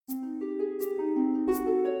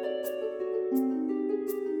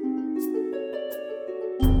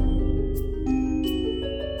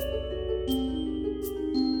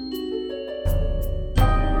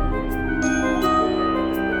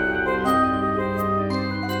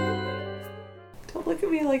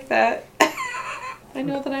like that. I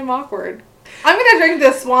know that I'm awkward. I'm going to drink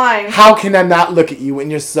this wine. How can I not look at you when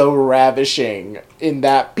you're so ravishing in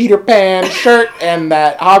that Peter Pan shirt and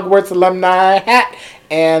that Hogwarts alumni hat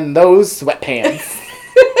and those sweatpants?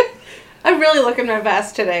 I'm really looking my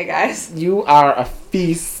best today, guys. You are a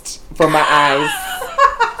feast for my eyes.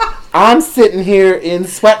 I'm sitting here in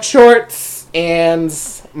sweat shorts and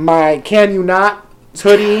my Can You Not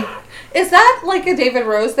hoodie. Is that like a David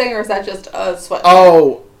Rose thing, or is that just a sweatshirt?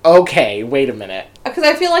 Oh, okay. Wait a minute. Because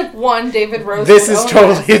I feel like one David Rose. This is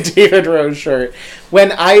totally a David Rose shirt.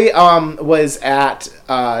 When I was at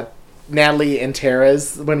Natalie and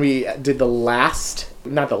Tara's, when we did the last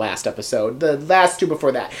episode, the last two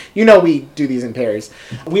before that. You know we do these in pairs.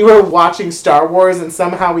 We were watching Star Wars and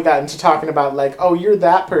somehow we got into talking about like, oh, you're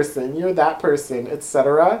that person,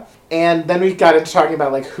 etc. And then we got into talking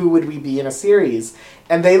about like, who would we be in a series?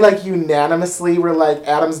 And they like unanimously were like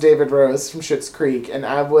Adam's David Rose from Schitt's Creek, and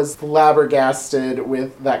I was flabbergasted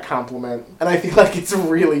with that compliment. And I feel like it's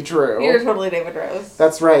really true. You're totally David Rose.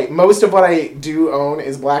 That's right. Most of what I do own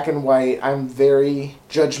is black and white. I'm very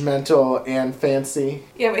judgmental and fancy.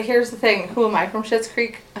 Yeah, but here's the thing. Who am I from Schitt's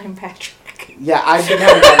Creek? I'm Patrick. Yeah, I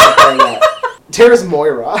haven't gotten there yet. Tara's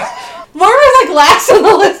Moira. Moira's like last on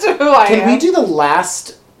the list of who I am. Can we do the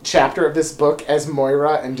last chapter of this book as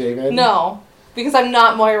Moira and David? No. Because I'm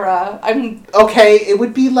not Moira. Okay, it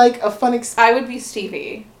would be like a fun I would be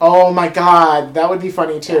Stevie. Oh my god, that would be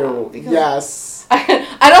funny too. Yeah, yes.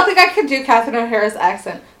 I don't think I could do Catherine O'Hara's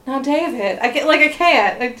accent. No, David. I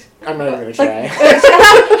can't. I'm not even gonna try.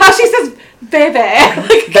 How she says, baby.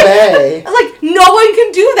 Baby. Like, no one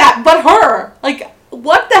can do that but her. Like,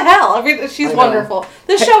 what the hell? I mean, she's wonderful.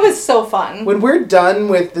 This show is so fun. When we're done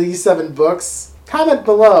with these 7 books, comment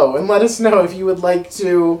below and let us know if you would like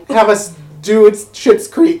to have us do its Schitt's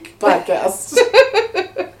Creek podcast.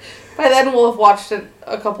 By then we'll have watched it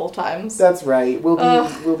a couple times. That's right. We'll be well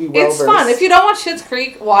versed. It's fun. If you don't watch Schitt's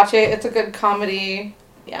Creek, watch it. It's a good comedy.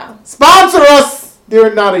 Yeah. Sponsor us!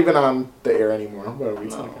 They're not even on the air anymore. What are we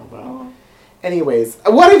talking about? Anyways,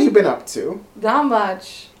 what have you been up to? Not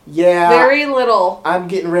much. Yeah. Very little. I'm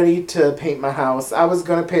getting ready to paint my house. I was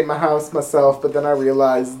going to paint my house myself, but then I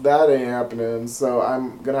realized that ain't happening, so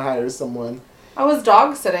I'm going to hire someone. I was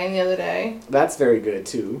dog sitting the other day. That's very good,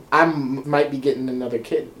 too. I might be getting another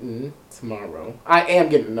kitten tomorrow. I am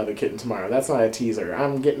getting another kitten tomorrow. That's not a teaser.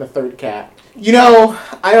 I'm getting a 3rd cat. You know,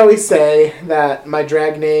 I always say that my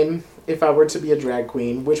drag name, if I were to be a drag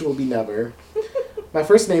queen, which will be never, my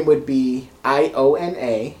first name would be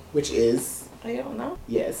Iona, which is... I don't know.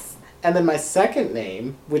 Yes. And then my second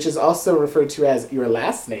name, which is also referred to as your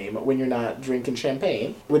last name when you're not drinking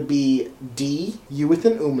champagne, would be D-U with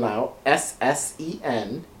an umlaut,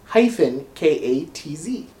 S-S-E-N hyphen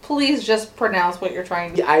K-A-T-Z. Please just pronounce what you're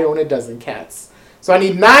trying to do. I own a dozen cats. So I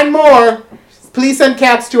need 9 more. Please send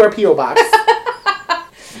cats to our P.O. box.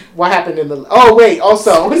 What happened in the... Oh, wait,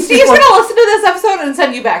 also... Steve's going to listen to this episode and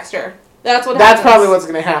send you Baxter. That's what happens. That's probably what's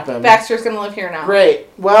going to happen. Baxter's going to live here now. Great.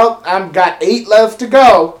 Well, I've got 8 left to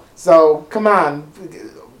go. So, come on.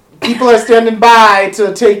 People are standing by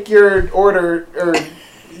to take your order, or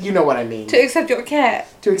you know what I mean. To accept your cat.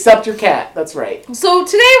 To accept your cat. That's right. So,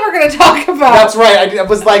 today we're going to talk about... That's right. I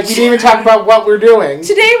was like, we didn't even talk about what we're doing.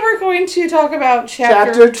 Today we're going to talk about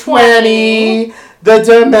Chapter 20. The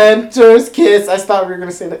Dementor's Kiss. I thought we were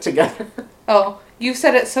going to say that together. Oh, you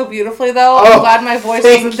said it so beautifully, though. Oh, I'm glad my voice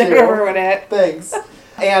wasn't there to ruin it. Thanks.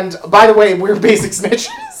 And, by the way, we're Basic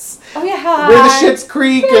Snitches. Oh, yeah, hi. We're the Schitt's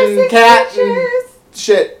Creek and Cat and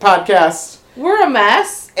shit podcast. We're a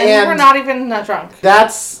mess, and we're not even drunk.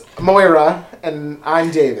 That's Moira, and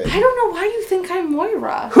I'm David. I don't know why you think I'm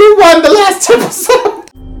Moira. Who won the last episode?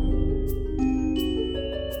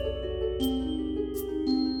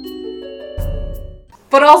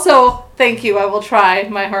 But also, thank you. I will try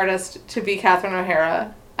my hardest to be Catherine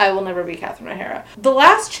O'Hara. I will never be Catherine O'Hara. The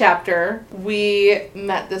last chapter, we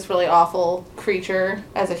met this really awful creature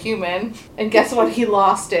as a human. And guess what? He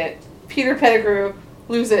lost it. Peter Pettigrew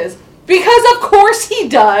loses. Because of course he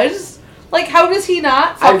does. Like, how does he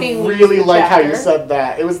not fucking lose? I really like how you said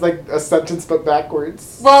that. It was like a sentence but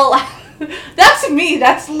backwards. Well, that's me.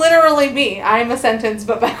 That's literally me. I'm a sentence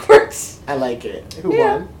but backwards. I like it. Who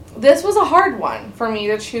won? This was a hard one for me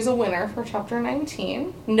to choose a winner for Chapter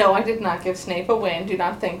 19. No, I did not give Snape a win. Do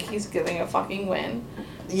not think he's giving a fucking win.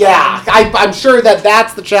 Yeah, I'm sure that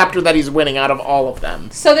that's the chapter that he's winning out of all of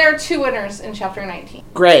them. So there are 2 winners in Chapter 19.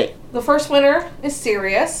 Great. The first winner is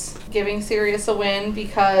Sirius, giving Sirius a win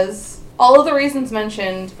because all of the reasons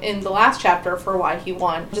mentioned in the last chapter for why he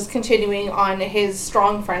won, just continuing on his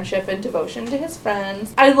strong friendship and devotion to his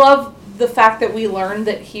friends. I love the fact that we learned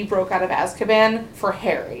that he broke out of Azkaban for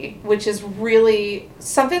Harry, which is really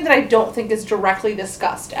something that I don't think is directly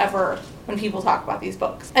discussed ever when people talk about these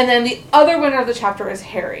books. And then the other winner of the chapter is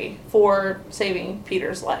Harry for saving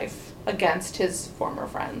Peter's life against his former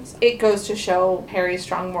friends. It goes to show Harry's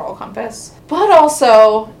strong moral compass. But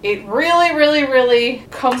also, it really, really, really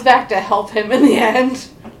comes back to help him in the end,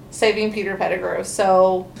 saving Peter Pettigrew.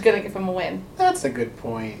 So, gonna give him a win. That's a good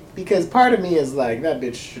point. Because part of me is like, that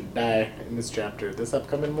bitch should die in this chapter, this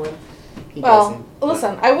upcoming one. He doesn't.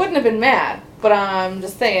 Listen, I wouldn't have been mad, but I'm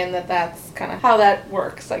just saying that that's kind of how that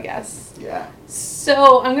works, I guess. Yeah.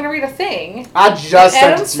 So, I'm gonna read a thing. I just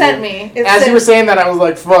Adam sent me. As you were saying that, I was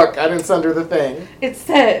like, fuck, I didn't send her the thing. It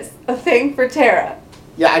says, a thing for Tara.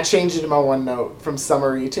 Yeah, I changed it in my OneNote from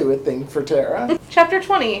summary to a thing for Tara. Chapter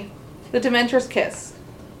 20, The Dementor's Kiss.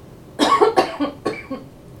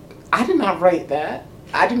 I did not write that.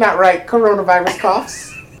 I did not write coronavirus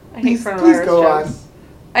coughs. I hate coronavirus Please go jokes. on.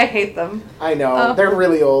 I hate them. I know. They're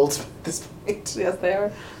really old at this point. Yes, they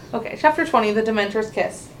are. Okay, chapter 20, The Dementor's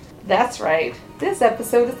Kiss. That's right. This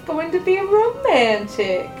episode is going to be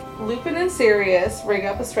romantic. Lupin and Sirius rig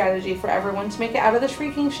up a strategy for everyone to make it out of the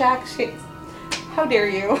Shrieking Shack. How dare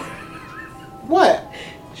you? What?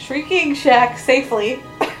 Shrieking Shack safely.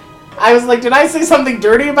 I was like, did I say something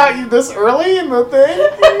dirty about you this early in the thing?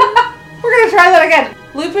 We're gonna try that again.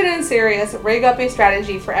 Lupin and Sirius rig up a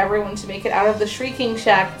strategy for everyone to make it out of the Shrieking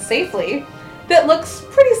Shack safely that looks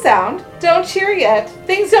pretty sound. Don't cheer yet.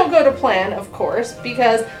 Things don't go to plan, of course,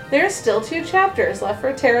 because there's still 2 chapters left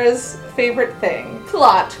for Tara's favorite thing,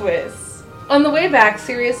 plot twists. On the way back,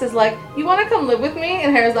 Sirius is like, you want to come live with me?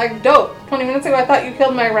 And Harry's like, dope. 20 minutes ago I thought you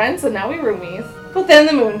killed my rents and now we roomies. But then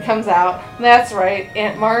the moon comes out. That's right,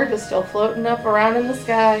 Aunt Marge is still floating up around in the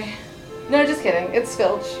sky. No, just kidding. It's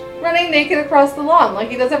Filch, running naked across the lawn like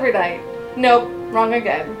he does every night. Nope, wrong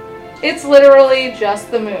again. It's literally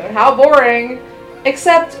just the moon. How boring.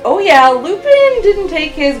 Except, oh yeah, Lupin didn't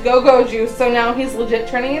take his go-go juice, so now he's legit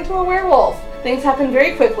turning into a werewolf. Things happen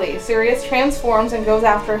very quickly. Sirius transforms and goes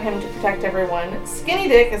after him to protect everyone. Skinny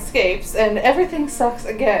Dick escapes, and everything sucks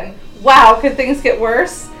again. Wow, could things get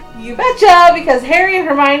worse? You betcha, because Harry and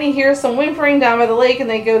Hermione hear some whimpering down by the lake and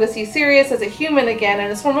they go to see Sirius as a human again in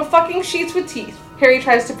his form of fucking sheets with teeth. Harry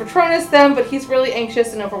tries to Patronus them, but he's really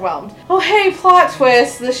anxious and overwhelmed. Oh hey, plot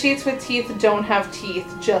twist, the sheets with teeth don't have teeth,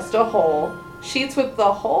 just a hole. Sheets with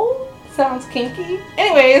the hole? Sounds kinky.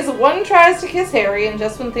 Anyways, one tries to kiss Harry, and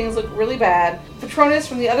just when things look really bad, Patronus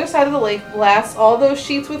from the other side of the lake blasts all those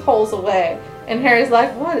sheets with holes away. And Harry's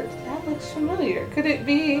like, what? That looks familiar. Could it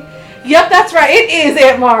be? Yep, that's right. It is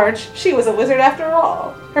Aunt Marge. She was a wizard after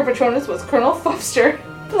all. Her Patronus was Colonel Fubster.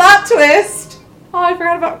 Plot twist. Oh, I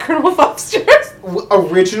forgot about Colonel Fubster.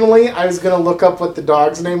 Originally, I was going to look up what the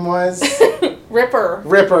dog's name was. Ripper.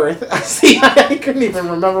 See, I couldn't even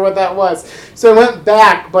remember what that was. So I went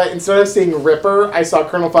back, but instead of seeing Ripper, I saw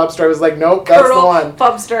Colonel Fubster. I was like, nope, that's Colonel the one.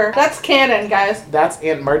 Fubster. That's canon, guys. That's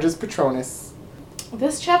Aunt Marge's Patronus.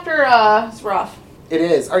 This chapter is rough. It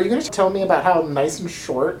is. Are you going to tell me about how nice and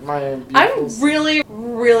short my beautiful... I'm really,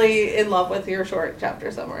 really in love with your short chapter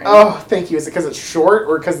summary. Oh, thank you. Is it because it's short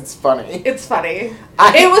or because it's funny? It's funny.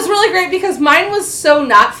 It was really great because mine was so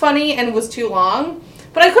not funny and was too long,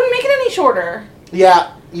 but I couldn't make it any shorter.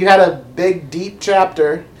 Yeah, you had a big, deep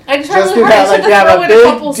chapter. I tried really hard. I tried to throw in a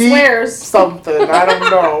couple swears. Something. I don't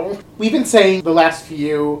know. We've been saying the last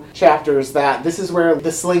few chapters that this is where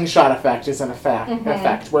the slingshot effect is an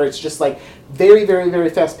effect, where it's just like very, very, very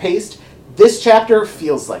fast paced. This chapter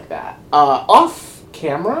feels like that. Off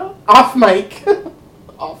mic.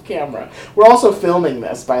 Off camera. We're also filming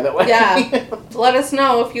this, by the way. Yeah. Let us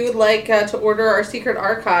know if you would like to order our secret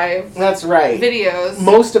archive. That's right. Videos.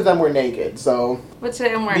 Most of them were naked, so. But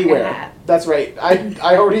today I'm wearing beware. a hat. That's right.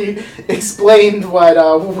 I already explained what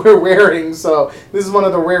we're wearing, so this is one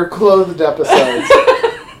of the rare clothed episodes.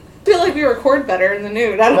 I feel like we record better in the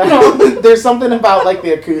nude. I don't know. There's something about like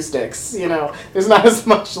the acoustics, you know. There's not as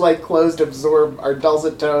much like closed absorb our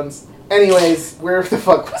dulcet tones. Anyways, where the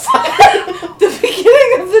fuck was I? The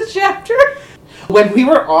beginning of the chapter. When we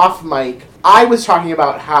were off mic, I was talking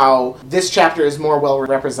about how this chapter is more well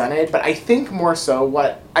represented, but I think more so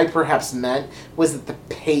what I perhaps meant was that the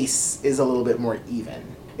pace is a little bit more even.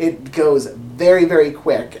 It goes very, very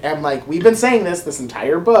quick. And like we've been saying this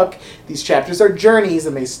entire book, these chapters are journeys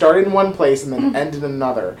and they start in one place and then end in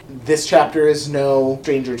another. This chapter is no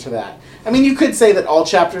stranger to that. I mean, you could say that all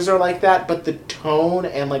chapters are like that, but the tone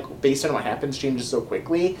and like based on what happens changes so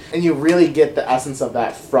quickly. And you really get the essence of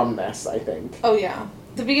that from this, I think. Oh, yeah.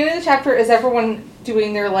 The beginning of the chapter is everyone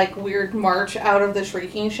doing their, like, weird march out of the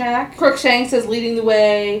Shrieking Shack. Crookshanks is leading the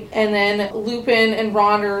way, and then Lupin and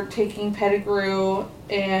Ron are taking Pettigrew,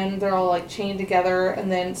 and they're all, like, chained together,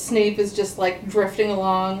 and then Snape is just, like, drifting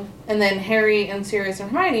along, and then Harry and Sirius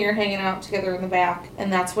and Hermione are hanging out together in the back,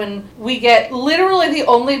 and that's when we get literally the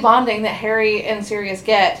only bonding that Harry and Sirius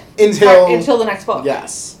get until the next book.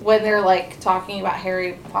 Yes. When they're, like, talking about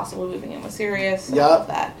Harry possibly moving in with Sirius and all of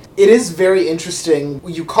that. It is very interesting.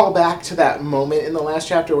 You call back to that moment in the last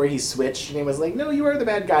chapter where he switched and he was like, no, you are the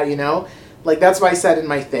bad guy, you know? Like, that's why I said in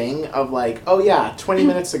my thing of, like, oh yeah, 20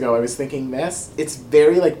 minutes ago I was thinking this. It's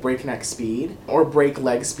very, like, breakneck speed, or break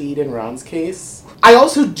leg speed in Ron's case. I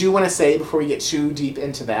also do want to say, before we get too deep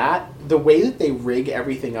into that, the way that they rig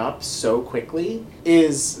everything up so quickly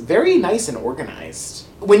is very nice and organized.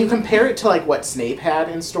 When you compare it to, like, what Snape had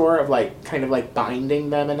in store of, like, kind of, like,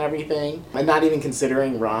 binding them and everything, and not even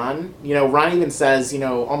considering Ron, you know, Ron even says, you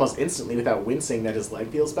know, almost instantly without wincing that his leg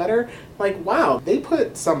feels better. Like, wow, they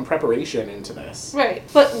put some preparation into this. Right.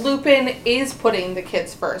 But Lupin is putting the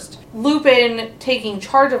kids first. Lupin taking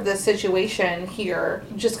charge of this situation here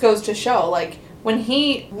just goes to show, like, when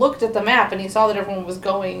he looked at the map and he saw that everyone was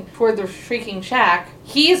going toward the Shrieking Shack,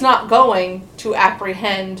 he's not going to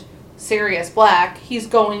apprehend Sirius Black. He's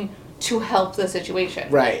going to help the situation.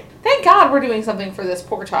 Right. Thank God we're doing something for this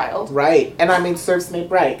poor child. Right. And I mean, serve Snape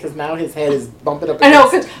right, because now his head is bumping up. I know,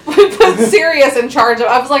 because we put Sirius in charge of...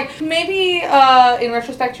 I was like, maybe in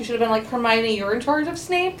retrospect you should have been like, Hermione, you're in charge of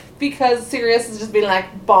Snape? Because Sirius is just being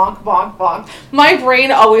like, bonk, bonk, bonk. My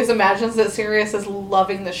brain always imagines that Sirius is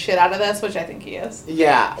loving the shit out of this, which I think he is.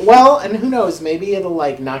 Yeah. Well, and who knows, maybe it'll,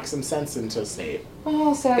 like, knock some sense into Snape.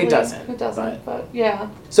 Oh, sadly. It doesn't. It doesn't, but yeah.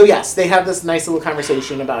 So yes, they have this nice little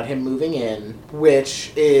conversation about him moving in,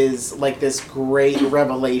 which is like this great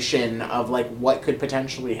revelation of like what could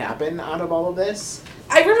potentially happen out of all of this.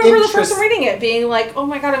 I remember the first time reading it being like, oh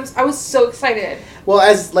my god, I was so excited. Well,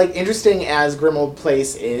 as like interesting as Grimmauld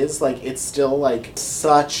Place is, like it's still like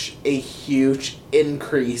such a huge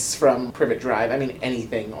increase from Privet Drive. I mean,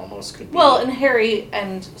 anything almost could be. Well, and Harry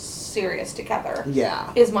and Sirius together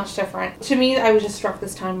is much different. To me, I was just struck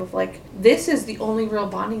this time of like, this is the only real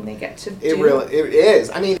bonding they get to do. It is.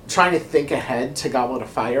 I mean, trying to think ahead to Goblet of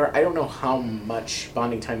Fire, I don't know how much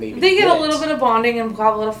bonding time they even They get a little bit of bonding in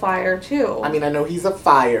Goblet of Fire, too. I mean, I know he's a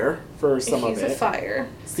fire for some of it. He's a fire.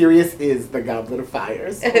 Sirius is the Goblet of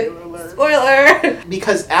Fire. Spoiler alert. Spoiler!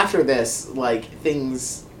 Because after this, like,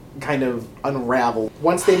 things kind of unravel.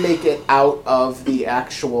 Once they make it out of the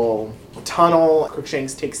actual tunnel,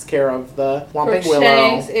 Crookshanks takes care of the Whomping Willow.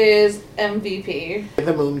 Crookshanks is MVP.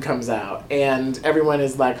 The moon comes out, and everyone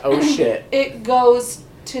is like, oh shit. It goes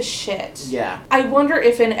to shit. Yeah. I wonder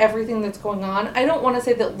if in everything that's going on, I don't want to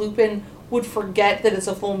say that Lupin would forget that it's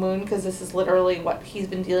a full moon, because this is literally what he's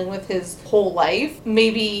been dealing with his whole life.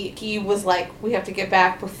 Maybe he was like, we have to get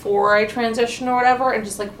back before I transition or whatever, and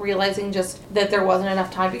just like realizing just that there wasn't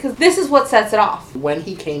enough time, because this is what sets it off. When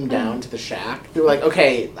he came down to the shack, they were like,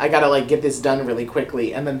 okay, I gotta like get this done really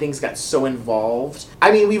quickly, and then things got so involved.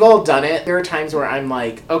 I mean, we've all done it. There are times where I'm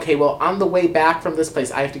like, okay, well, on the way back from this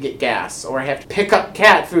place, I have to get gas, or I have to pick up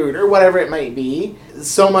cat food, or whatever it might be.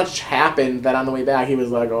 So much happened that on the way back, he was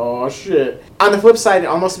like, oh shit. On the flip side, it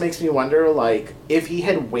almost makes me wonder, like, if he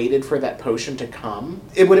had waited for that potion to come,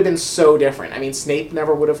 it would have been so different. I mean, Snape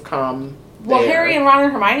never would have come Well, there. Harry and Ron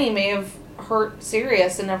and Hermione may have hurt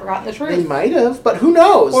Sirius and never gotten the truth. They might have, but who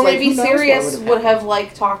knows? Or like, maybe Sirius would have, happened.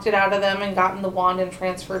 like, talked it out of them and gotten the wand and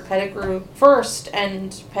transferred Pettigrew first,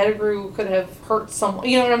 and Pettigrew could have hurt someone.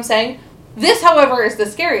 You know what I'm saying? This, however, is the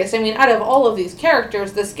scariest. I mean, out of all of these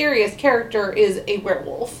characters, the scariest character is a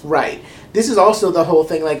werewolf. Right. This is also the whole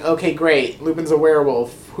thing, like, okay, great, Lupin's a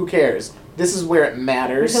werewolf, who cares? This is where it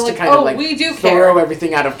matters like, to kind of, like, we do throw care.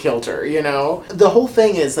 everything out of kilter, you know? The whole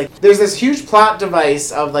thing is, like, there's this huge plot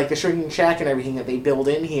device of, like, the Shrieking Shack and everything that they build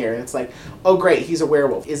in here, and it's like, oh, great, he's a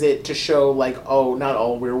werewolf. Is it to show, like, oh, not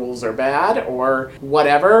all werewolves are bad, or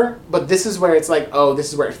whatever? But this is where it's like, oh,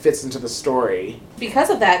 this is where it fits into the story. Because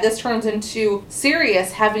of that, this turns into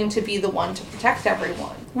Sirius having to be the one to protect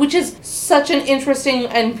everyone. Which is such an interesting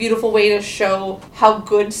and beautiful way to show how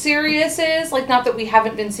good Sirius is. Like, not that we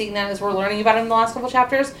haven't been seeing that as we're learning about him in the last couple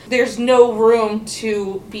chapters. There's no room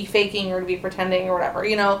to be faking or to be pretending or whatever,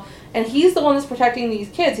 you know? And he's the one that's protecting these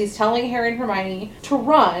kids. He's telling Harry and Hermione to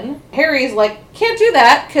run. Harry's like, can't do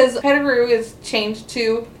that, because Pettigrew is changed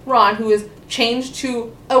to Ron, who is changed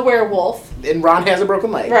to a werewolf. And Ron has a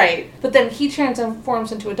broken leg. Right. But then he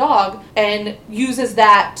transforms into a dog and uses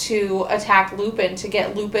that to attack Lupin, to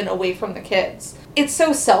get Lupin away from the kids. It's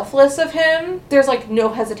so selfless of him. There's, like, no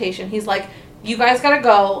hesitation. He's like, you guys gotta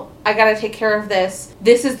go. I gotta take care of this.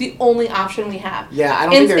 This is the only option we have. Yeah, I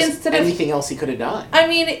don't think there's anything else he could have done. I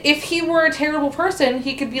mean, if he were a terrible person,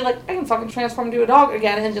 he could be like, I can fucking transform into a dog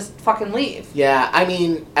again and just fucking leave. Yeah, I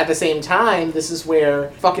mean, at the same time, this is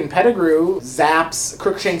where fucking Pettigrew zaps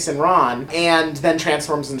Crookshanks and Ron and then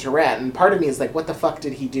transforms into Rhett. And part of me is like, what the fuck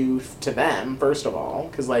did he do to them, first of all?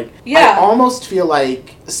 Because, like, yeah. I almost feel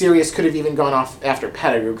like Sirius could have even gone off after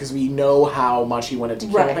Pettigrew because we know how much he wanted to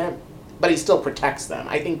kill him. But he still protects them.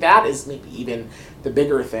 I think that is maybe even the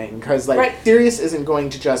bigger thing. Because, like, Sirius isn't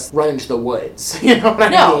going to just run into the woods. You know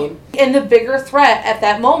what I mean? And the bigger threat at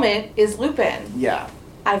that moment is Lupin. Yeah.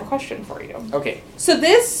 I have a question for you. Okay. So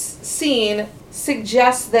this scene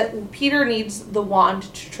suggests that Peter needs the wand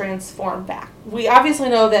to transform back. We obviously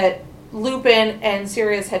know that Lupin and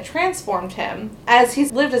Sirius had transformed him. As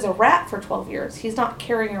he's lived as a rat for 12 years, he's not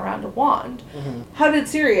carrying around a wand. Mm-hmm. How did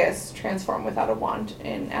Sirius transform without a wand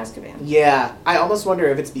in Azkaban? Yeah, I almost wonder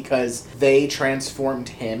if it's because they transformed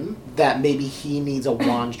him, that maybe he needs a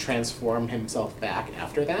wand to transform himself back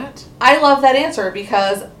after that. I love that answer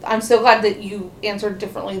because I'm so glad that you answered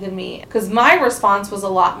differently than me. Because my response was a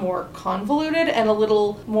lot more convoluted and a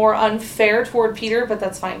little more unfair toward Peter, but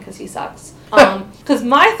that's fine because he sucks. Because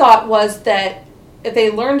my thought was that if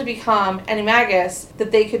they learned to become animagus,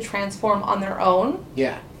 that they could transform on their own.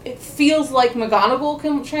 Yeah. It feels like McGonagall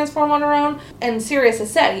can transform on her own. And Sirius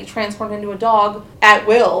has said he transformed into a dog at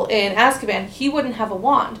will in Azkaban. He wouldn't have a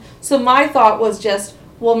wand. So my thought was just,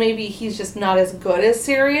 well, maybe he's just not as good as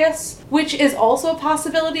Sirius, which is also a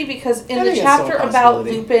possibility because in the chapter about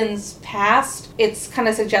Lupin's past, it's kind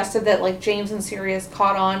of suggested that, like, James and Sirius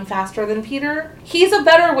caught on faster than Peter. He's a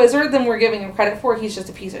better wizard than we're giving him credit for. He's just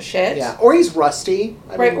a piece of shit. Yeah, or he's rusty.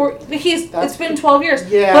 I mean, or it's been 12 years.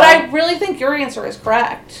 Yeah. But I really think your answer is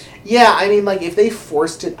correct. Yeah, I mean, like, if they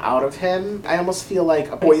forced it out of him, I almost feel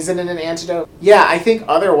like a poison and an antidote. Yeah, I think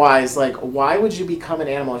otherwise, like, why would you become an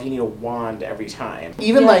animal if you need a wand every time?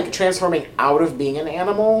 Even, like, transforming out of being an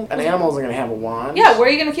animal isn't going to have a wand. Yeah, where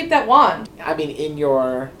are you going to keep that wand? I mean, in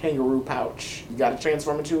your kangaroo pouch. You got to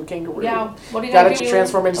transform into a kangaroo. Yeah, what are you going to do? Got to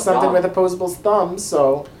transform into something with opposable thumbs,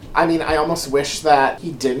 so... I mean, I almost wish that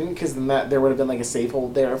he didn't, because then there would have been, like, a safe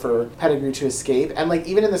hold there for Pettigrew to escape. And, like,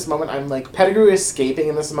 even in this moment, I'm like, Pettigrew escaping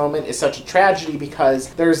in this moment is such a tragedy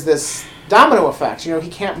because there's this domino effect. You know, he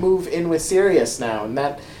can't move in with Sirius now, and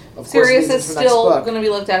that, of course, Sirius is still going to be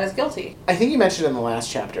looked at as guilty. I think you mentioned it in the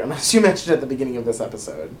last chapter, unless you mentioned it at the beginning of this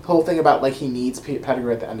episode. The whole thing about, like, he needs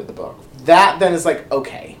Pettigrew at the end of the book. That then is like,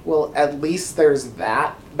 okay, well, at least there's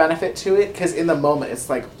that benefit to it, because in the moment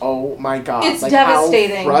it's like, oh my god, it's like,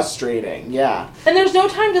 devastating, how frustrating. Yeah, and there's no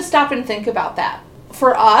time to stop and think about that.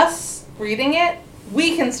 For us reading it,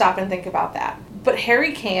 we can stop and think about that, but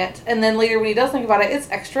Harry can't. And then later when he does think about it, it's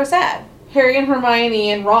extra sad. Harry and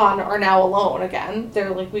Hermione and Ron are now alone again.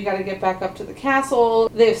 They're like, we gotta get back up to the castle.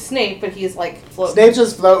 They have Snape, but he's like floating. Snape's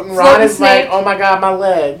just floating. Ron is like, oh my god, my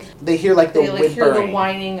leg. They hear like the whimpering. They hear the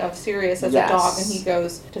whining of Sirius as a dog, and he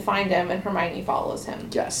goes to find him, and Hermione follows him.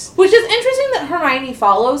 Yes. Which is interesting that Hermione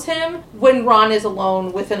follows him when Ron is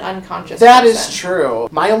alone with an unconscious That person. is true.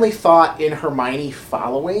 My only thought in Hermione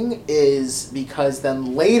following is because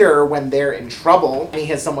then later when they're in trouble, he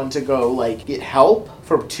has someone to go like get help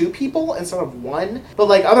for two people instead of one. But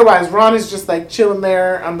like otherwise, Ron is just like chilling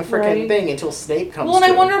there on the frickin' thing until Snape comes. Well, and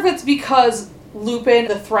I wonder if it's because Lupin,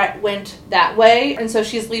 the threat went that way, and so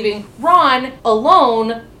she's leaving Ron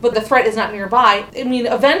alone, but the threat is not nearby. I mean,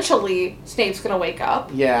 eventually Snape's gonna wake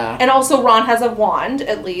up. Yeah. And also Ron has a wand,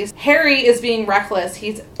 at least. Harry is being reckless.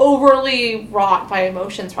 He's overly wrought by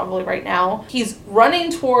emotions probably right now. He's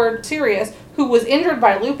running toward Sirius, who was injured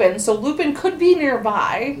by Lupin, so Lupin could be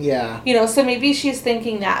nearby. Yeah. You know, so maybe she's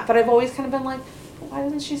thinking that, but I've always kind of been like, why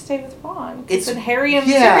doesn't she stay with Ron? Because then Harry and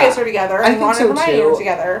Sirius are together, and Ron and Hermione are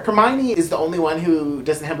together. Hermione is the only one who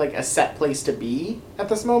doesn't have like a set place to be at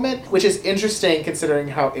this moment, which is interesting considering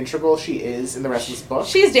how integral she is in the rest of this book.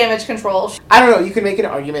 She's damage control. I don't know, you can make an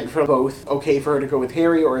argument for both okay for her to go with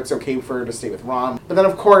Harry or it's okay for her to stay with Ron. But then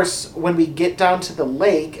of course, when we get down to the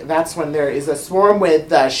lake, that's when there is a swarm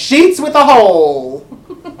with sheets with a hole.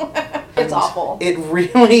 It's awful. It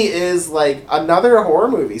really is like another horror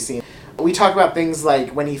movie scene. We talk about things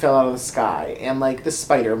like when he fell out of the sky and like the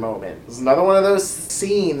spider moment. It's another one of those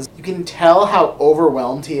scenes. You can tell how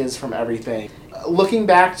overwhelmed he is from everything. Looking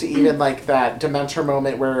back to even like that Dementor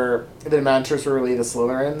moment where the Dementors were really the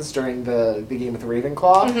Slytherins during the game with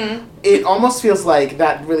Ravenclaw, it almost feels like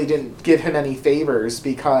that really didn't give him any favors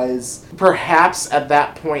because perhaps at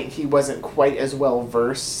that point he wasn't quite as well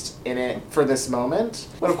versed in it for this moment.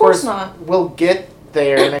 But of course not. We'll get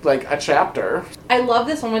there in like a chapter. I love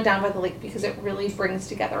this one with Down by the Lake because it really brings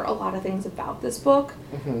together a lot of things about this book.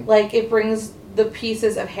 Mm-hmm. Like, it brings the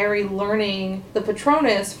pieces of Harry learning the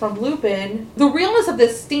Patronus from Lupin. The realness of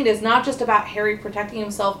this scene is not just about Harry protecting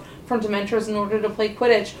himself from Dementors in order to play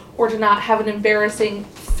Quidditch or to not have an embarrassing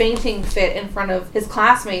fainting fit in front of his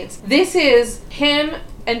classmates. This is him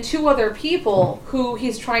and two other people who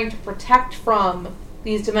he's trying to protect from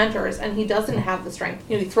these Dementors, and he doesn't have the strength.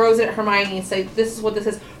 You know, he throws it at Hermione and says, this is what this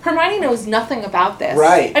is. Hermione knows nothing about this.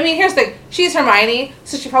 Right. I mean, here's the thing. She's Hermione,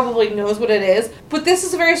 so she probably knows what it is. But this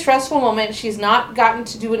is a very stressful moment. She's not gotten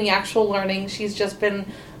to do any actual learning. She's just been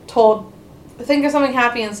told, think of something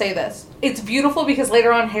happy and say this. It's beautiful because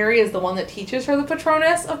later on Harry is the one that teaches her the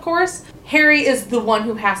Patronus, of course. Harry is the one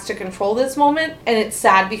who has to control this moment, and it's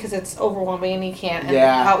sad because it's overwhelming and he can't.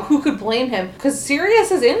 And who could blame him? Because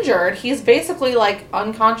Sirius is injured. He's basically, like,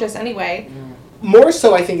 unconscious anyway. More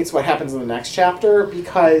so, I think it's what happens in the next chapter,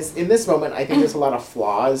 because in this moment, I think there's a lot of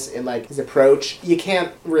flaws in, like, his approach. You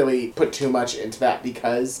can't really put too much into that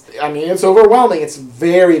because, I mean, it's overwhelming. It's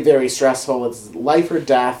very, very stressful. It's life or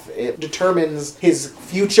death. It determines his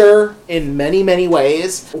future in many, many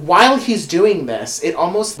ways. While he's doing this, it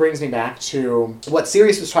almost brings me back to what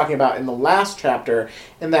Sirius was talking about in the last chapter,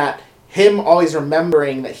 in that him always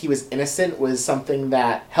remembering that he was innocent was something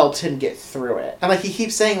that helped him get through it. And, like, he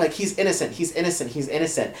keeps saying, like, he's innocent, he's innocent, he's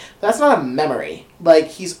innocent. That's not a memory. Like,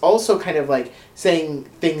 he's also kind of, like, saying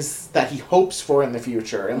things that he hopes for in the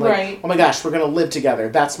future. And, like, right. Oh my gosh, we're gonna live together.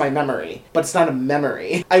 That's my memory. But it's not a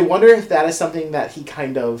memory. I wonder if that is something that he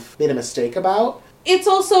kind of made a mistake about. It's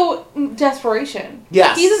also desperation.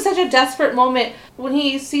 Yes. He's in such a desperate moment when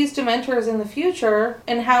he sees Dementors in the future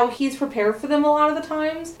and how he's prepared for them a lot of the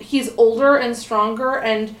times. He's older and stronger,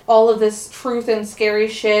 and all of this truth and scary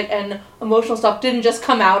shit and emotional stuff didn't just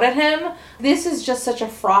come out at him. This is just such a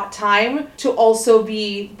fraught time to also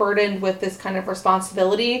be burdened with this kind of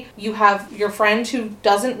responsibility. You have your friend who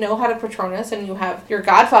doesn't know how to Patronus, and you have your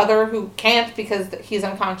godfather who can't because he's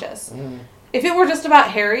unconscious. If it were just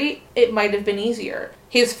about Harry, it might have been easier.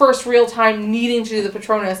 His first real time needing to do the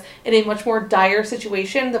Patronus in a much more dire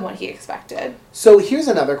situation than what he expected. So here's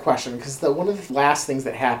another question, because one of the last things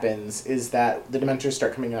that happens is that the Dementors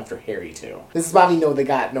start coming after Harry, too. This is why we know they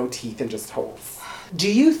got no teeth and just holes. Do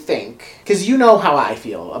you think, because you know how I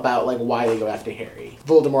feel about, like, why they go after Harry.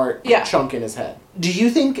 Voldemort chunk in his head. Do you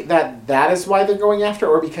think that that is why they're going after,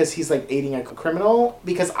 or because he's, like, aiding a criminal?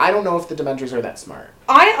 Because I don't know if the Dementors are that smart.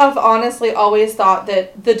 I have honestly always thought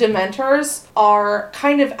that the Dementors are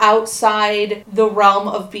kind of outside the realm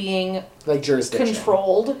of being, like, jurisdiction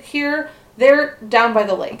controlled here. They're down by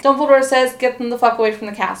the lake. Dumbledore says, get them the fuck away from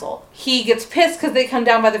the castle. He gets pissed because they come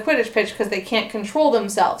down by the Quidditch pitch because they can't control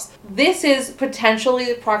themselves. This is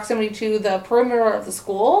potentially proximity to the perimeter of the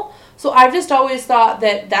school. So I've just always thought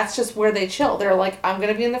that that's just where they chill. They're like, I'm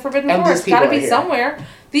going to be in the Forbidden Forest. Gotta be somewhere.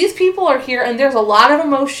 These people are here, and there's a lot of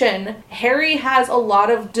emotion. Harry has a lot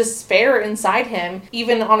of despair inside him,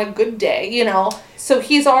 even on a good day, you know? So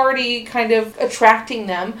he's already kind of attracting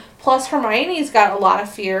them. Plus, Hermione's got a lot of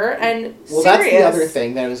fear, and well, that's the other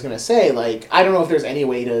thing that I was going to say. Like, I don't know if there's any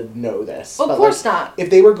way to know this. Of course not. If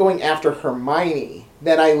they were going after Hermione,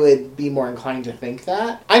 then I would be more inclined to think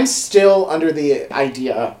that. I'm still under the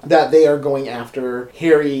idea that they are going after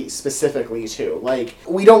Harry specifically, too. Like,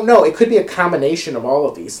 we don't know. It could be a combination of all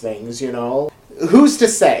of these things, you know? Who's to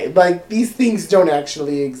say? Like, these things don't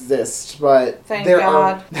actually exist, but Thank there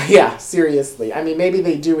God. are... Yeah, seriously. I mean, maybe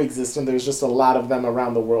they do exist, and there's just a lot of them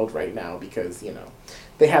around the world right now, because, you know,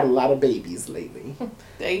 they had a lot of babies lately.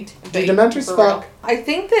 Do Dementors fuck? I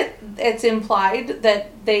think that it's implied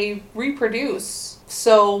that they reproduce.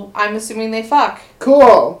 So I'm assuming they fuck.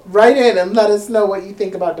 Cool. Write in and let us know what you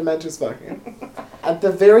think about Dementors fucking. At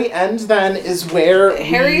the very end, then, is where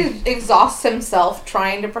Harry exhausts himself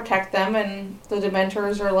trying to protect them, and the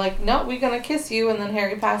Dementors are like, no, we're gonna kiss you, and then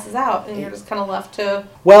Harry passes out, and you're just kind of left to...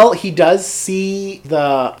 Well, he does see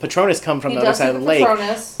the Patronus come from the other side of the lake.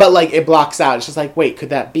 Patronus. But, like, it blocks out. It's just like, wait,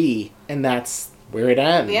 could that be? And that's where it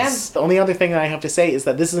ends. The end. The only other thing that I have to say is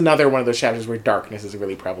that this is another one of those chapters where darkness is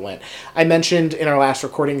really prevalent. I mentioned in our last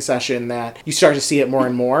recording session that you start to see it more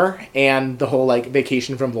and more, and the whole, like,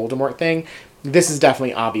 vacation from Voldemort thing. This is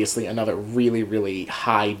definitely, obviously, another really, really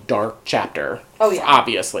high, dark chapter. Oh, yeah.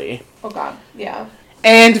 Obviously. Oh, God. Yeah.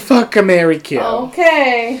 And fuck a Mary Kill.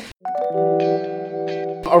 Okay.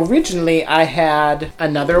 Originally, I had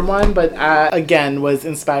another one, but again, was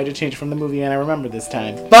inspired to change from the movie, and I remember this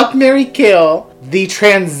time. Fuck, Marry, Kill the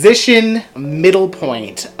transition middle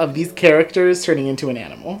point of these characters turning into an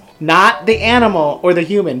animal. Not the animal or the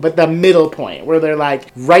human, but the middle point where they're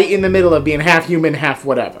like right in the middle of being half human, half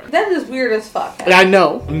whatever. That is weird as fuck. And I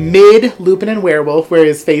know, mid Lupin and Werewolf, where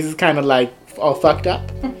his face is kind of like all fucked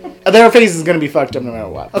up. Their face is going to be fucked up no matter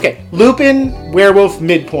what. Okay, Lupin, Werewolf,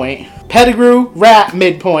 midpoint. Pettigrew, rat,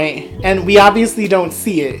 midpoint. And we obviously don't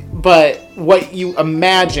see it, but what you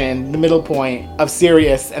imagine the middle point of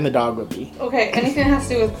Sirius and the dog would be. Okay, anything that has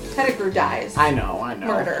to do with Pettigrew dies. I know.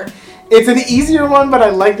 Murder. It's an easier one, but I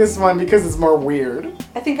like this one because it's more weird.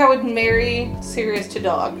 I think I would marry Sirius to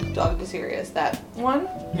Dog. Dog to Sirius. That one.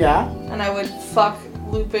 Yeah. And I would fuck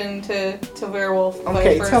Lupin to Werewolf.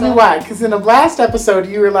 Okay, tell me why. Because in the last episode,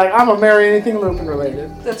 you were like, I'm gonna marry anything Lupin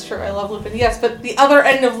related. That's true. I love Lupin. Yes, but the other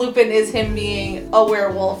end of Lupin is him being a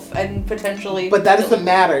werewolf and potentially... But that doesn't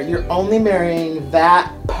matter. You're only marrying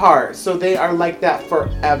that part. So they are like that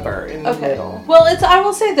forever in the middle. Well, I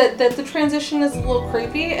will say that the transition is a little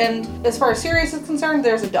creepy. And as far as Sirius is concerned,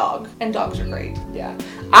 there's a dog. And dogs are great. Yeah.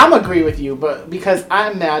 I'm agree with you, but because I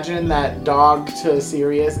imagine that dog to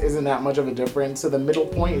Sirius isn't that much of a difference, so the middle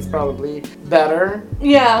point is probably better.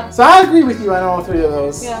 Yeah. So I agree with you on all three of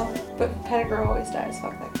those. Yeah, but Pettigrew always dies.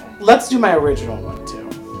 Fuck that guy. Let's do my original one too.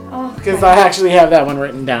 Oh, because I actually have that one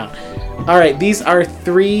written down. Alright, these are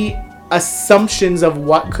 3 assumptions of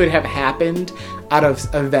what could have happened out of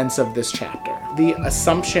events of this chapter. The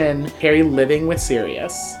assumption Harry living with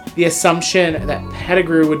Sirius. The assumption that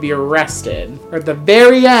Pettigrew would be arrested. Or at the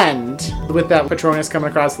very end, with that Patronus coming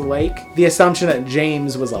across the lake. The assumption that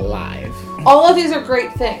James was alive. All of these are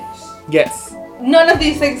great things. Yes. None of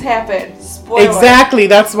these things happen. Spoiler. Exactly,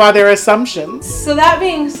 that's why they're assumptions. So that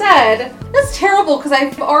being said, that's terrible because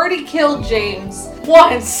I've already killed James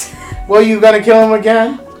once. Well, you gonna kill him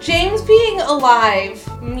again? James being alive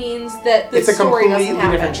means that the story doesn't happen. It's a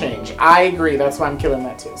completely different change. I agree. That's why I'm killing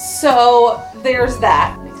that too. So there's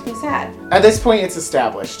that. Makes me sad. At this point, it's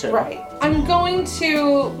established too. Right. I'm going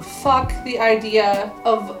to fuck the idea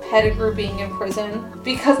of Pettigrew being in prison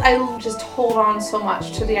because I just hold on so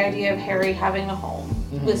much to the idea of Harry having a home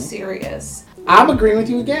with Sirius. I'm agreeing with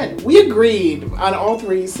you again. We agreed on all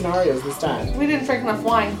 3 scenarios this time. We didn't drink enough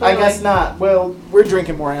wine, clearly. I guess not. Well, we're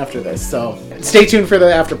drinking more after this, so stay tuned for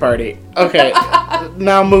the after party. Okay,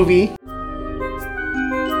 now movie.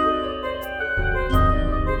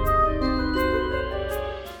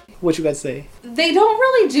 What you guys say? They don't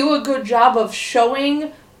really do a good job of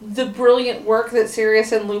showing the brilliant work that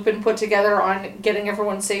Sirius and Lupin put together on getting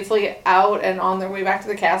everyone safely out and on their way back to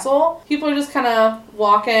the castle. People are just kind of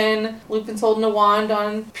walking. Lupin's holding a wand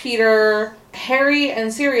on Peter. Harry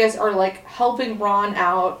and Sirius are like helping Ron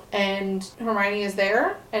out, and Hermione is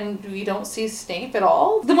there, and we don't see Snape at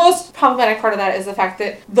all. The most problematic part of that is the fact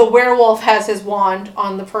that the werewolf has his wand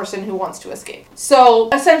on the person who wants to escape. So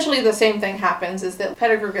essentially the same thing happens, is that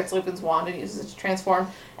Pettigrew gets Lupin's wand and uses it to transform,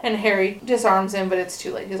 and Harry disarms him, but it's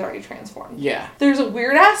too late. He's already transformed. Yeah. There's a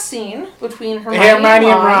weird-ass scene between Hermione and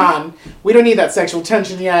Ron. We don't need that sexual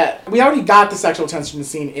tension yet. We already got the sexual tension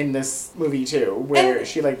scene in this movie, too, where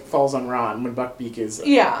she, like, falls on Ron when Buckbeak is...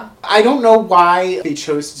 Yeah. I don't know why they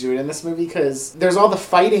chose to do it in this movie, because there's all the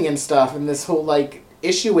fighting and stuff, and this whole, like...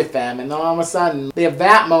 issue with them, and then all of a sudden they have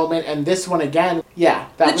that moment and this one again. Yeah,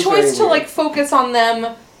 that was the choice to weird. like focus on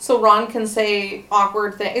them so Ron can say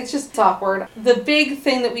awkward things. It's awkward. The big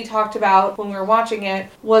thing that we talked about when we were watching it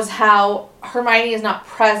was how Hermione is not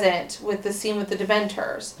present with the scene with the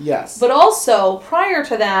Dementors. Yes. But also, prior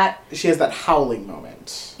to that... she has that howling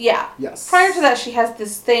moment. Yeah. Yes. Prior to that, she has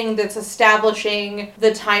this thing that's establishing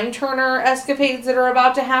the Time Turner escapades that are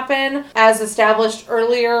about to happen, as established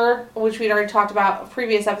earlier, which we'd already talked about in a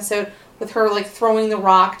previous episode, with her like throwing the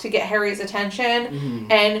rock to get Harry's attention.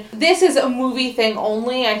 Mm-hmm. And this is a movie thing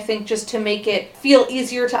only, I think, just to make it feel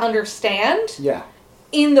easier to understand. Yeah.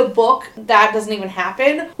 In the book, that doesn't even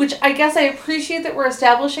happen, which I guess I appreciate that we're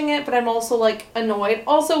establishing it, but I'm also, like, annoyed.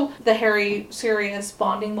 Also, the Harry-Sirius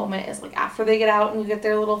bonding moment is, like, after they get out and you get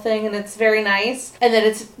their little thing, and it's very nice. And then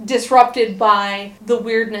it's disrupted by the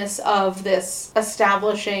weirdness of this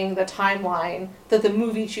establishing the timeline that the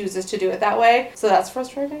movie chooses to do it that way. So that's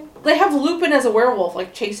frustrating. They have Lupin as a werewolf,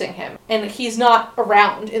 like, chasing him, and he's not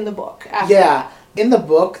around in the book after. Yeah. In the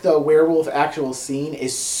book, the werewolf actual scene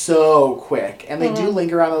is so quick, and they do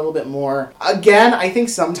linger on a little bit more. Again, I think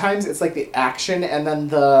sometimes it's like the action and then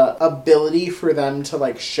the ability for them to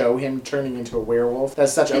like show him turning into a werewolf.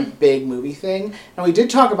 That's such a big movie thing. And we did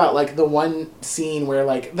talk about like the one scene where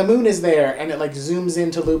like the moon is there and it like zooms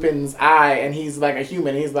into Lupin's eye and he's like a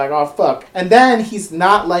human. He's like, oh fuck. And then he's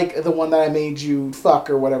not like the one that I made you fuck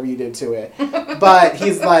or whatever you did to it. But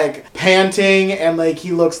he's like panting and like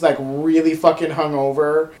he looks like really fucking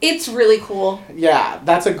hungover. It's really cool. Yeah,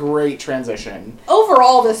 that's a great transition.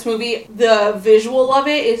 Overall, this movie, the visual of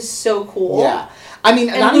it is so cool. Yeah. I mean,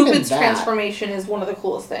 and not Lupin's even that. transformation is one of the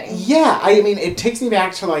coolest things. Yeah, I mean, it takes me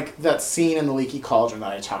back to, like, that scene in the Leaky Cauldron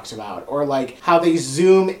that I talked about. Or, like, how they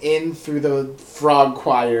zoom in through the frog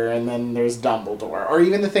choir and then there's Dumbledore. Or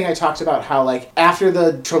even the thing I talked about, how, like, after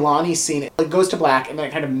the Trelawney scene, it goes to black and then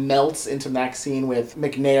it kind of melts into the next scene with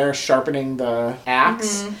McNair sharpening the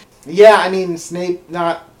axe. Mm-hmm. Yeah, I mean, Snape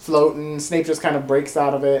not floating. Snape just kind of breaks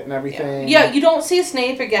out of it and everything. Yeah, you don't see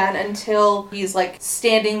Snape again until he's, like,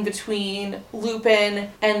 standing between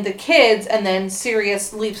Lupin and the kids, and then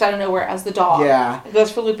Sirius leaps out of nowhere as the dog. Yeah. It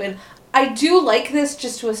goes for Lupin. I do like this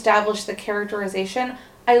just to establish the characterization.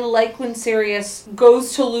 I like when Sirius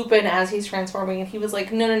goes to Lupin as he's transforming, and he was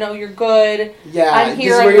like, no, you're good. Yeah, I'm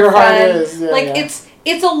here, this is I'm where your your heart friend. is. Yeah, like, yeah.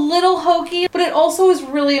 It's a little hokey, but it also is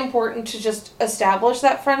really important to just establish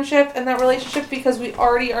that friendship and that relationship because we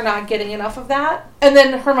already are not getting enough of that. And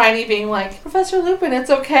then Hermione being like, Professor Lupin, it's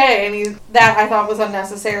okay. And that I thought was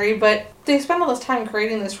unnecessary, but they spent all this time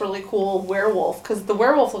creating this really cool werewolf because the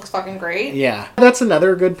werewolf looks fucking great. Yeah. That's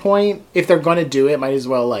another good point. If they're going to do it, might as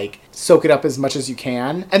well, like, soak it up as much as you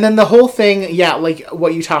can. And then the whole thing, yeah, like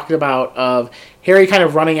what you talked about of Harry kind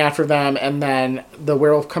of running after them and then the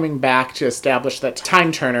werewolf coming back to establish that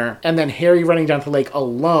time turner and then Harry running down to the lake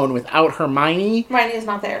alone without Hermione. Hermione is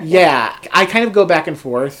not there. Yeah. I kind of go back and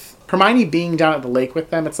forth. Hermione being down at the lake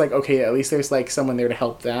with them, it's like, okay, at least there's, like, someone there to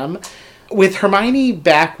help them. With Hermione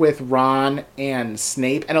back with Ron and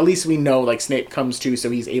Snape, and at least we know, like, Snape comes to, so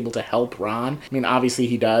he's able to help Ron. I mean, obviously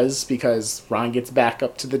he does, because Ron gets back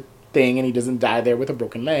up to the thing and he doesn't die there with a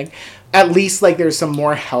broken leg. At least, like, there's some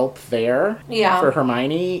more help there for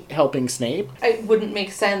Hermione helping Snape. It wouldn't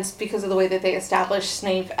make sense because of the way that they established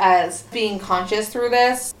Snape as being conscious through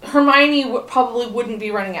this. Hermione probably wouldn't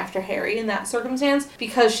be running after Harry in that circumstance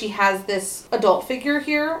because she has this adult figure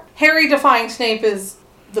here. Harry defying Snape is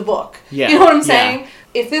the book. Yeah. You know what I'm saying? Yeah.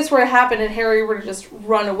 If this were to happen and Harry were to just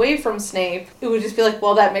run away from Snape, it would just be like,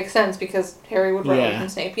 well, that makes sense because Harry would run away from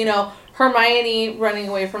Snape. You know, Hermione running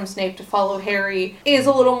away from Snape to follow Harry is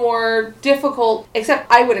a little more difficult,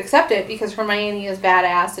 except I would accept it because Hermione is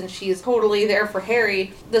badass and she's totally there for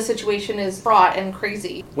Harry. The situation is fraught and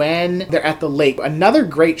crazy. When they're at the lake, another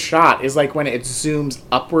great shot is like when it zooms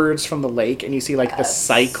upwards from the lake and you see like the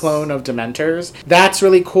cyclone of Dementors. That's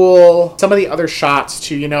really cool. Some of the other shots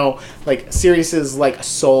too, you know, like Sirius's like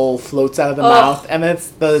soul floats out of the mouth and then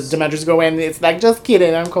the Dementors go in and it's like, just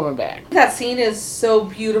kidding, I'm coming back. That scene is so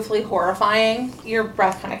beautifully horrifying. Your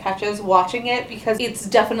breath kind of catches watching it because it's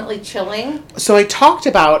definitely chilling. So I talked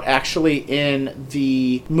about actually in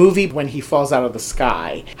the movie when he falls out of the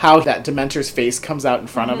sky, how that Dementor's face comes out in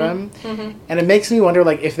front of him. Mm-hmm. And it makes me wonder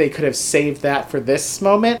like if they could have saved that for this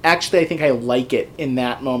moment. Actually, I think I like it in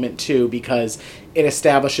that moment too because it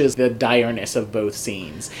establishes the direness of both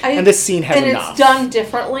scenes. And this scene has enough. And it's done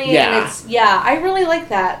differently. Yeah. And I really like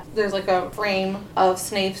that. There's like a frame of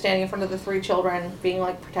Snape standing in front of the three children being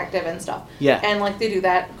like protective and stuff. Yeah. And like they do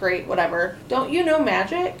that, great, whatever. Don't you know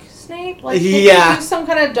magic, Snape? Like, can you do some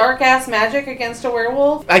kind of dark-ass magic against a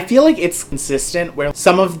werewolf? I feel like it's consistent where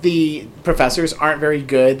some of the professors aren't very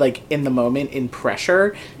good, like, in the moment, in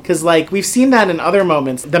pressure. Because, like, we've seen that in other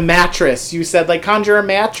moments. The mattress, you said, like, conjure a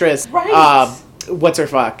mattress. Right. What's her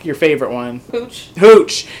fuck? Your favorite one?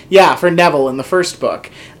 Hooch. Yeah, for Neville in the first book.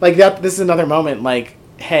 Like, this is another moment, like,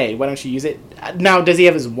 hey, why don't you use it? Now, does he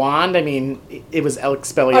have his wand? I mean, it was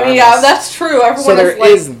Expelliarmus. I mean, yeah, that's true. Everyone so there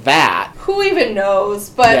is that. Who even knows?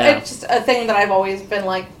 But it's just a thing that I've always been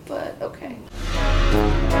like, but okay.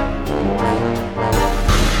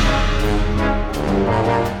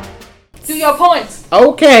 Do your points.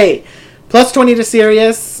 Okay. Plus 20 to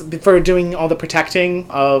Sirius for doing all the protecting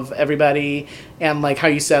of everybody. And like how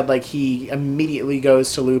you said, like he immediately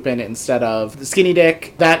goes to Lupin instead of the Skinny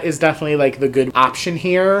Dick. That is definitely like the good option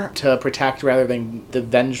here to protect rather than the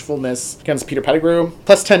vengefulness against Peter Pettigrew.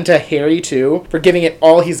 Plus 10 to Harry too for giving it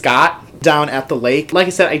all he's got down at the lake. Like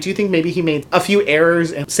I said, I do think maybe he made a few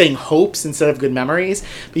errors in saying hopes instead of good memories.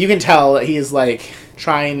 But you can tell he's like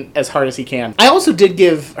trying as hard as he can. I also did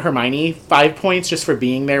give Hermione 5 points just for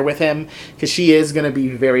being there with him because she is going to be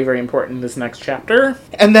very, very important in this next chapter.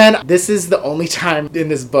 And then this is the only time in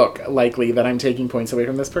this book, likely, that I'm taking points away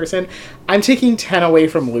from this person. I'm taking 10 away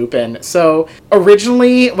from Lupin. So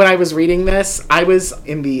originally, when I was reading this, I was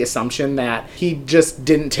in the assumption that he just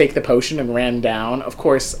didn't take the potion and ran down. Of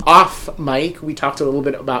course, off mic, we talked a little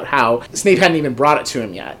bit about how Snape hadn't even brought it to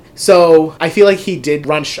him yet. So I feel like he did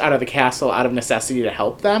rush out of the castle out of necessity to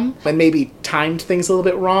help them and maybe timed things a little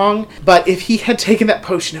bit wrong. But if he had taken that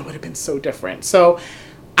potion, it would have been so different. So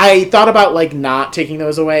I thought about, like, not taking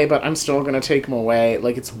those away, but I'm still going to take them away.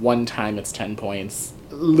 Like, it's one time, it's 10 points.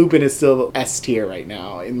 Lupin is still S tier right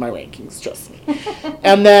now in my rankings, trust me.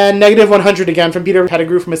 And then negative 100 again from Peter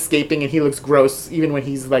Pettigrew from escaping, and he looks gross even when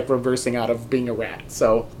he's, like, reversing out of being a rat.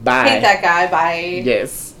 So, bye. Hate that guy, bye.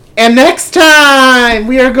 Yes. And next time,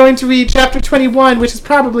 we are going to read chapter 21, which is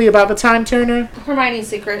probably about the time turner. Hermione's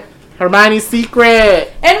secret. Hermione's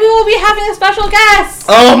secret. And we will be having a special guest.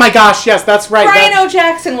 Oh my gosh, yes, that's right. Brian O.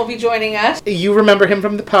 Jackson will be joining us. You remember him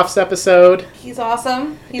from the Puffs episode. He's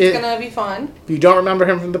awesome. He's going to be fun. If you don't remember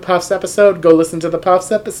him from the Puffs episode, go listen to the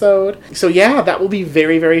Puffs episode. So yeah, that will be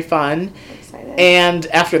very, very fun. I'm excited. And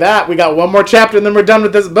after that, we got one more chapter and then we're done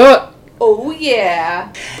with this book. Oh,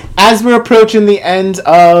 yeah. As we're approaching the end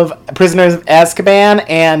of Prisoners of Azkaban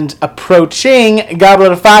and approaching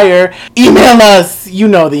Goblet of Fire, email us. You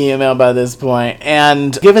know the email by this point.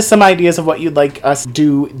 And give us some ideas of what you'd like us to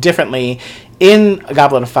do differently in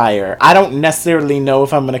Goblet of Fire. I don't necessarily know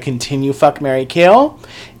if I'm going to continue Fuck, Marry, Kill.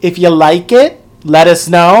 If you like it, let us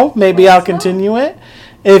know. Maybe I'll continue it.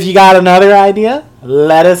 If you got another idea,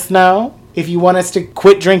 let us know. If you want us to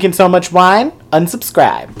quit drinking so much wine,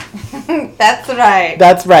 unsubscribe. That's right.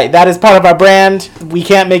 That's right. That is part of our brand. We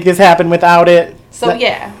can't make this happen without it. So,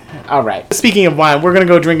 yeah. All right. Speaking of wine, we're going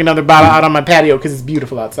to go drink another bottle out on my patio because it's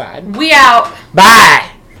beautiful outside. We out.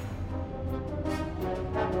 Bye.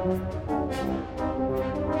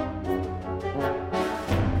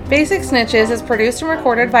 Basic Snitches is produced and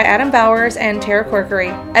recorded by Adam Bowers and Tara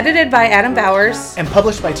Corkery. Edited by Adam Bowers. And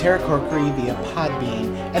published by Tara Corkery via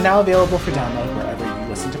Podbean. And now available for download wherever you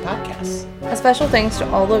listen to podcasts. A special thanks to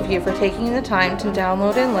all of you for taking the time to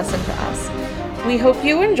download and listen to us. We hope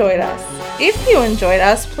you enjoyed us. If you enjoyed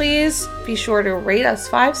us, please be sure to rate us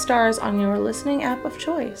 5 stars on your listening app of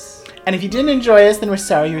choice. And if you didn't enjoy us, then we're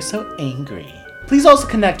sorry you're so angry. Please also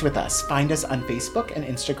connect with us. Find us on Facebook and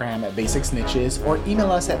Instagram at Basic Snitches or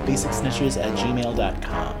email us at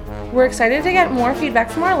basicsnitches@gmail.com. We're excited to get more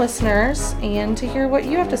feedback from our listeners and to hear what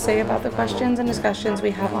you have to say about the questions and discussions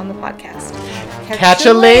we have on the podcast. Catch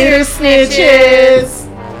you later, snitches!